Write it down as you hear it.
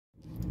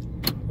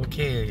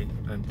Okay,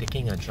 I'm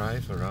taking a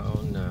drive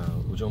around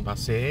Ujong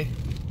Pasir.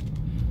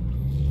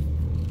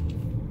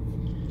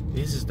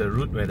 This is the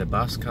route where the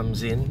bus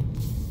comes in,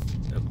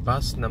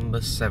 bus number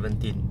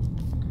 17.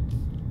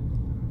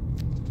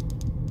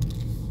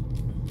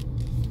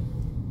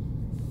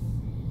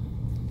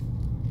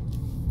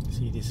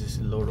 See, this is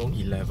Lorong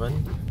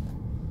 11.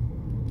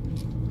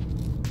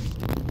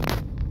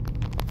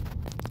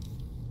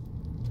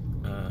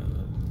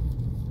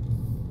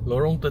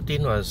 Lorong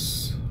 13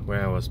 was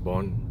where I was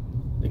born,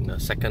 in the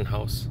second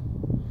house.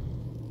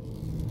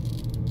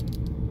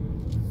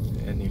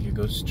 And if you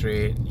go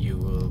straight, you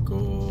will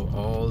go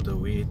all the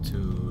way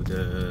to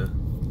the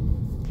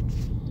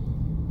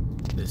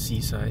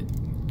seaside.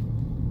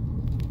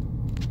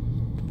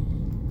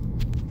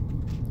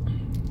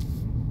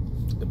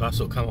 The bus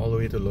will come all the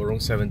way to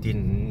Lorong 17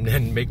 and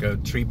then make a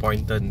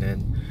 3-point turn and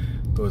then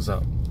goes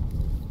up.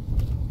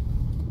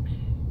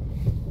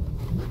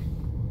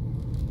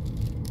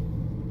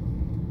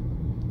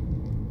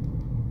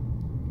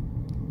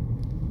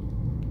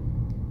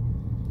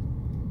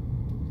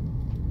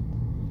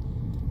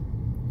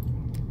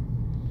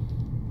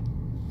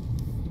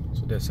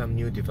 There's some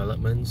new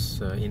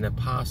developments. In the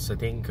past, I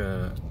think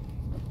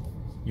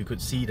you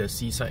could see the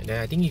seaside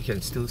there. I think you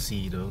can still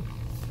see though.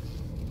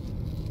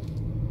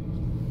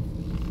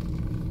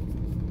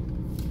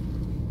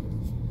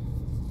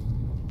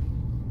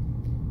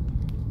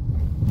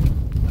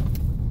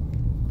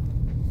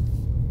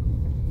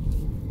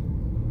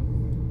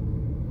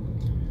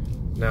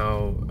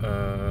 Now,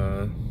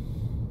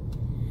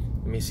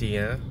 let me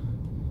see.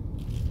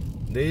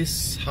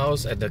 This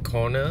house at the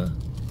corner,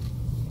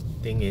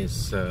 I think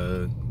is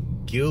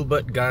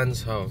Gilbert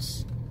Gunn's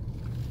house.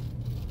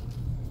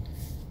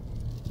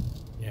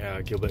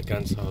 Yeah, Gilbert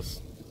Gunn's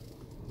house.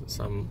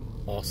 Some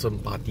awesome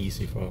parties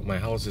before. My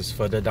house is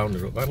further down the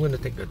road. I'm going to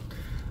take a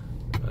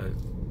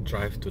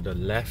drive to the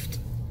left.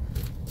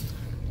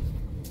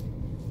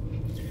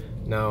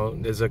 Now,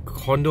 there's a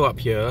condo up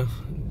here.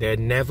 There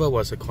never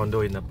was a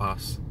condo in the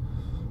past.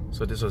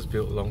 So this was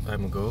built a long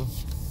time ago.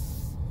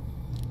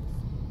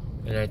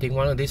 And I think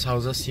one of these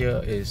houses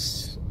here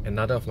is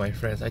another of my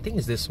friends. I think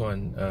it's this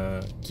one,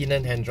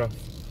 Keenan Hendroff.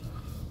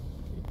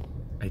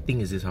 I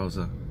think it's this house.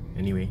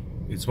 Anyway,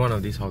 it's one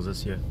of these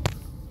houses here.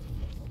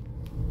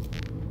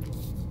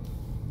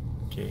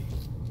 Okay.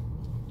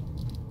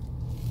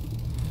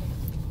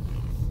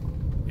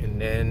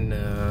 And then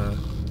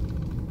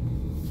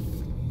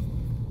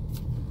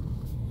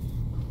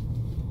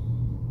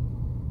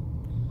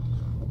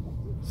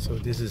so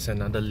this is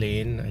another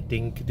lane. I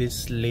think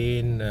this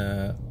lane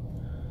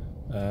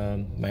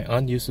my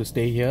aunt used to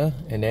stay here,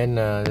 and then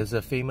there's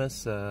a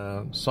famous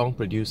song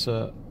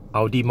producer,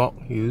 Audi Mock,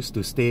 who used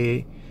to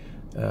stay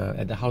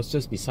at the house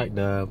just beside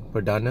the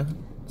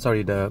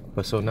the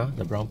Persona,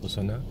 the brown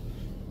Persona.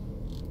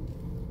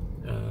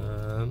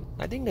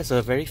 I think there's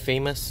a very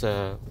famous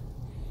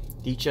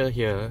teacher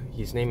here.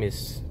 His name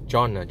is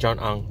John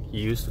Ang. He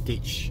used to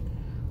teach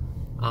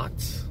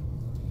arts.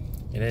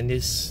 And then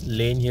this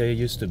lane here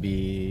used to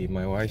be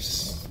my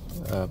wife's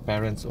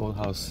parents' old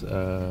house.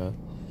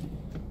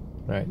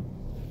 Right.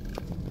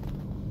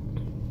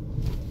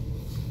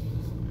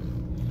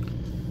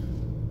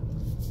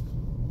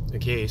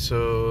 Okay,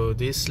 so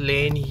this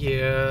lane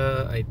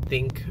here, I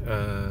think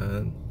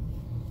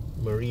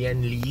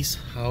Marie-Anne Lee's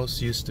house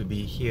used to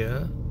be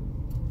here.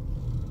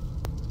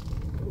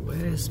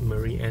 Where is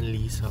Marie-Anne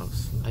Lee's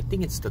house? I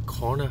think it's the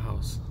corner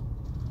house.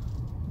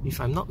 If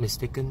I'm not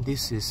mistaken,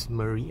 this is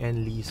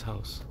Marie-Anne Lee's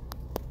house.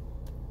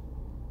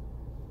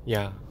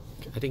 Yeah.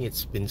 I think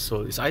it's been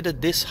sold. It's either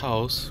this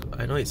house,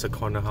 I know it's a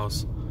corner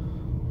house,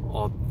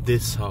 or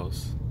this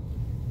house.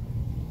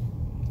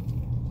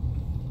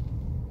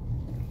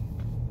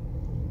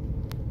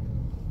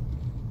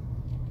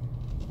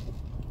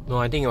 No,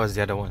 I think it was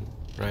the other one,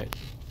 right?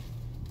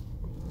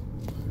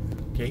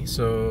 Okay,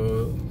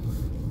 so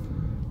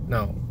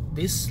now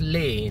this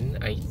lane,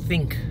 I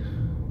think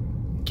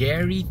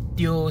Gary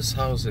Teo's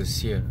house is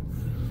here.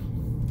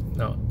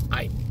 Now,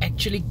 I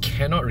actually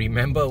cannot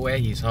remember where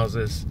his house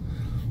is.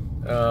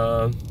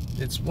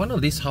 It's one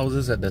of these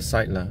houses at the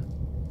side lah.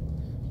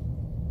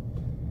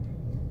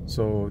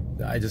 So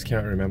I just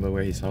cannot remember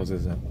where his house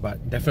is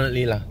but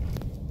definitely lah,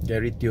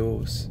 Gary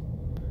Teo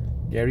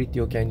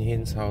Ken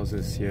Hin's house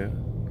is here.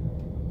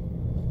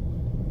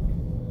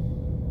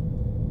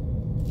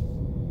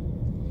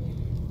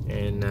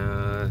 And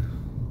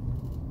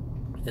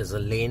there's a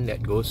lane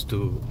that goes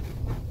to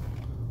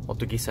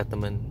Portuguese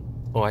settlement.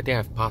 Oh, I think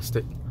I've passed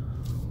it.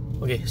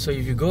 Okay, so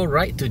if you go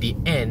right to the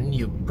end,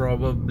 you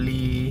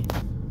probably,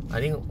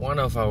 I think one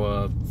of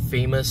our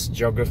famous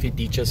geography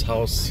teacher's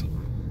house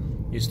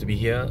used to be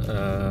here,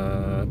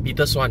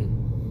 Peter Swan.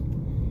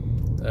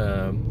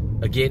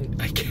 Again,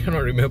 I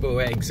cannot remember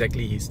where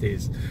exactly he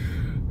stays.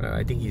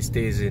 I think he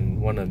stays in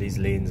one of these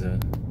lanes. I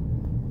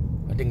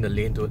think the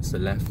lane towards the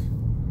left.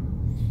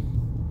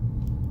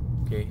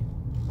 Okay,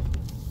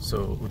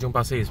 so Ujong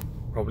Pasir is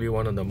probably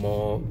one of the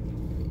more,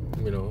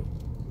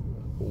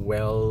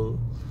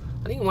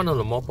 I think one of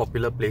the more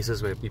popular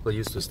places where people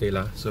used to stay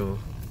lah. So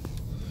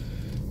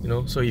You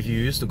know, so if you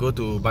used to go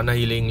to Bandar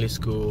Hill English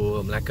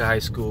School, Malacca High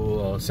School,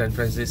 or St.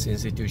 Francis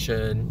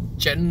Institution,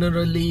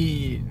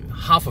 generally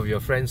half of your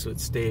friends would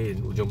stay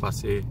in Ujong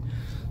Pasir,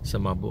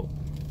 Semabuk.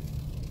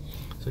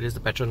 So this is the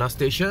Petronas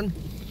station.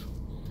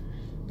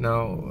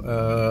 Now,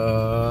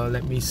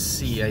 let me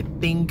see. I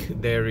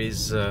think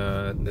there's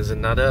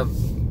another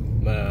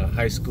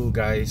high school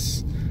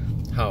guy's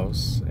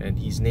house, and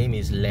his name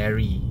is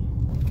Larry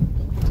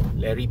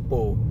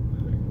Po.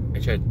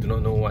 Actually, I do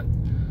not know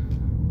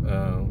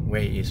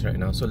where he is right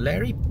now. So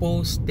Larry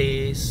Po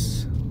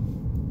stays,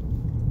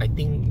 I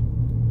think,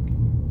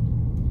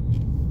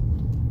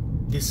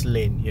 this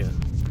lane here,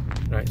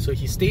 right? So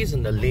he stays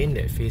in the lane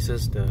that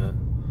faces the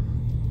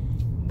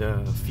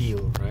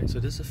field, right? So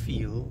there's a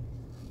field.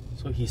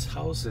 So his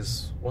house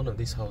is one of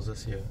these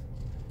houses here,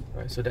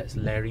 right? So that's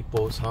Larry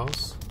Po's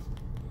house.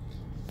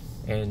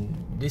 And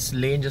this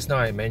lane just now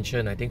I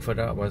mentioned, I think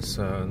further up was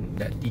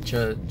that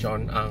teacher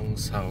John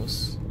Ang's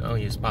house. Oh,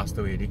 he's passed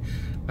away already.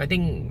 I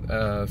think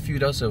a few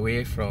doors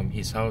away from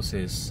his house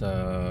is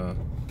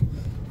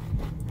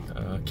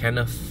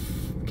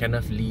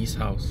Kenneth Lee's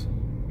house.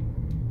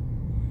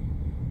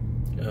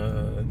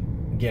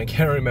 Again, I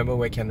can't remember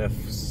where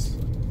Kenneth's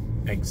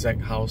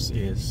exact house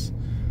is,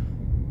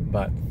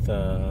 but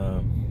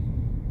let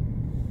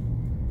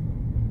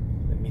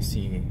me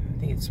see. I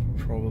think it's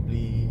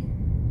probably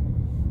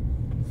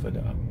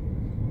further up.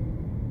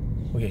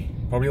 Okay,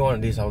 probably one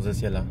of these houses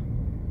here lah,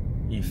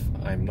 if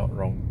I'm not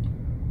wrong.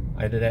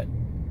 Either that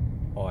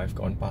or I've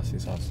gone past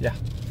his house. Yeah.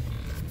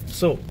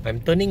 So I'm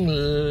turning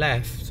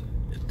left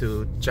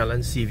to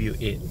Jalan Seaview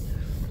 8.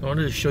 I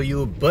wanted to show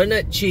you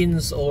Bernard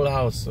Chin's old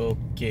house.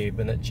 Okay,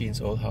 Bernard Chin's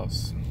old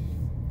house.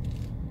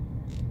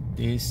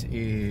 This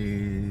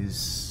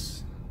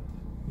is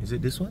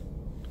it this one?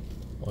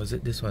 Or is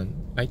it this one?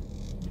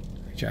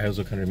 Actually, I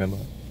also can't remember.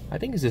 I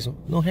think it's this one.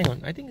 No, hang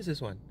on. I think it's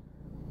this one.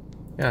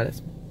 Yeah,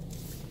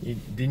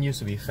 it didn't used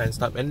to be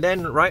fenced up. And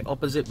then right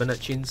opposite Bernard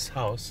Chin's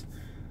house,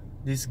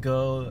 this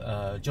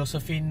girl,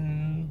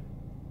 Josephine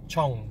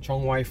Chong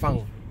Wai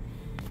Fang.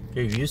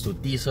 Okay, we used to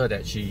tease her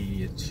that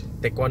she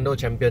taekwondo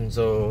champion,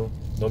 so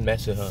don't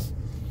mess with her.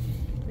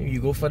 If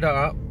you go further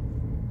up,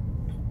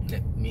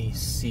 let me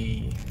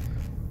see.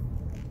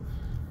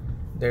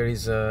 There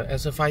is a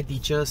SFI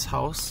teacher's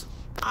house.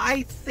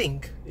 I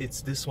think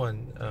it's this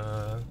one.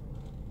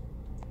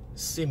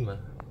 Sim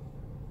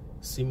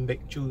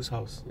Bek Chu's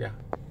house. Yeah,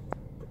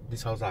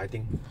 this house I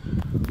think.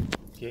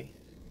 Okay.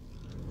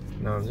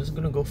 Now I'm just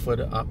gonna go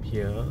further up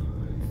here.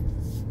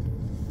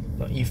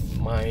 Now, if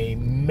my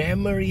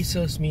memory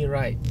serves me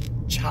right,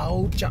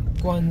 Chow Chak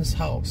Kwan's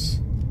house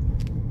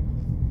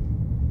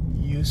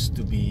used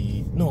to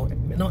be... No,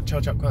 not Chow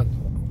Chak Kwan.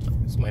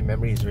 My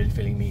memory is really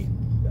failing me.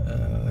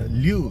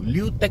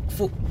 Liu Tek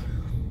Fuk,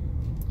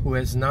 who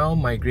has now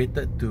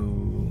migrated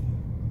to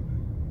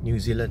New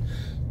Zealand.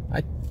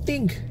 I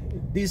think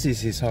this is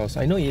his house.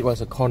 I know it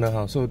was a corner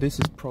house, so this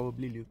is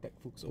probably Liu Tek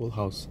Fuk's old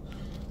house.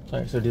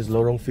 Right, so this is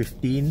Lorong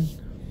 15,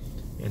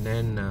 and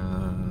then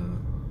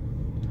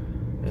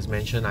as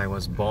mentioned, I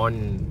was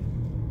born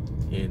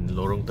in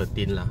Lorong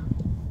 13 lah.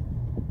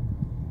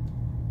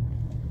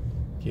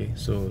 Okay,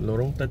 so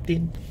Lorong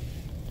 13,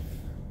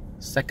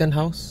 second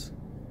house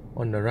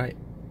on the right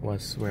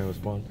was where I was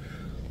born.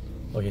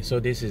 Okay, so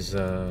this is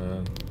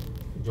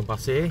Ujong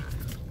Pasir.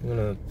 I'm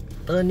gonna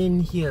turn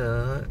in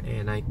here,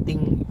 and I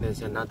think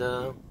there's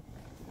another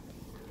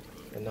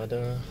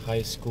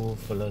high school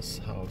fella's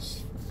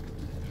house.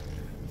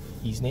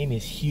 His name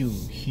is Hugh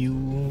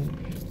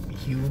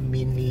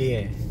Min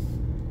Lie.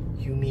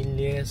 Hugh Min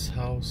Lie's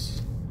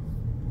house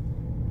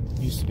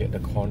used to be at the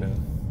corner,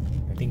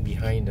 I think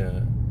behind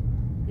the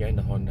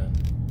Honda.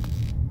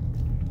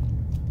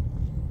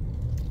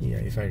 Yeah,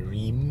 if I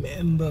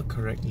remember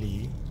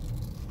correctly,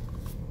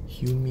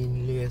 Hugh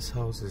Min Lie's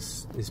house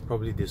is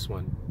probably this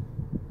one.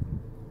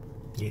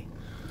 Okay.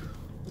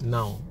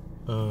 Now,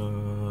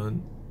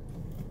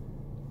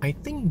 I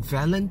think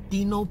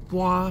Valentino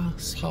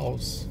Pua's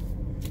house,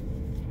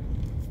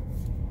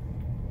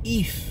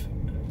 if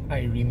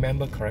I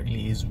remember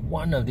correctly, is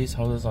one of these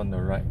houses on the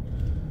right.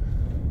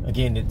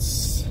 Again,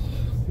 it's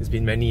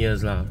been many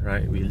years lah,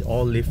 right? We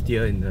all lived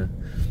here in the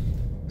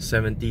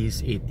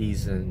 70s,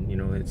 80s, and you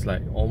know, it's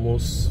like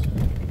almost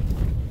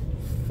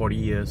 40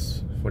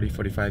 years,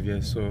 45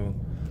 years. So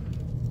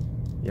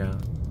yeah,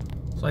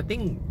 so I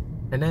think,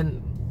 and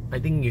then I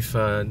think if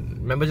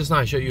remember just now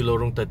I showed you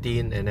Lorong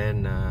 13, and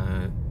then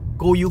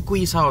Go Yu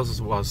Kui's house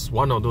was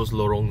one of those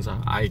lorongs.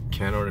 I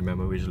cannot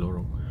remember which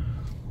lorong.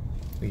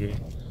 Okay,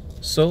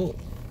 so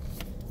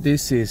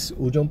this is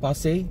Ujong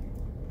Pasir.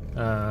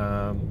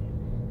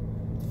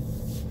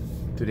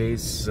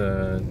 Today's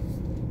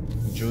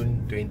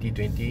June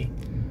 2020.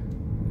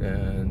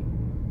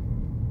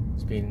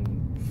 It's been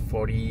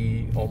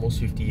 40, almost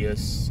 50 years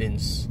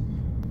since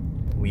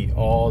we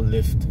all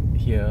lived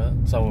here.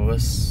 Some of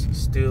us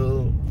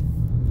still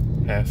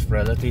have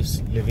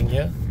relatives living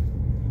here.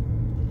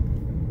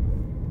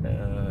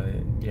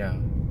 Yeah,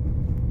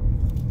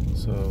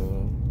 so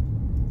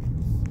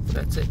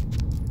that's it.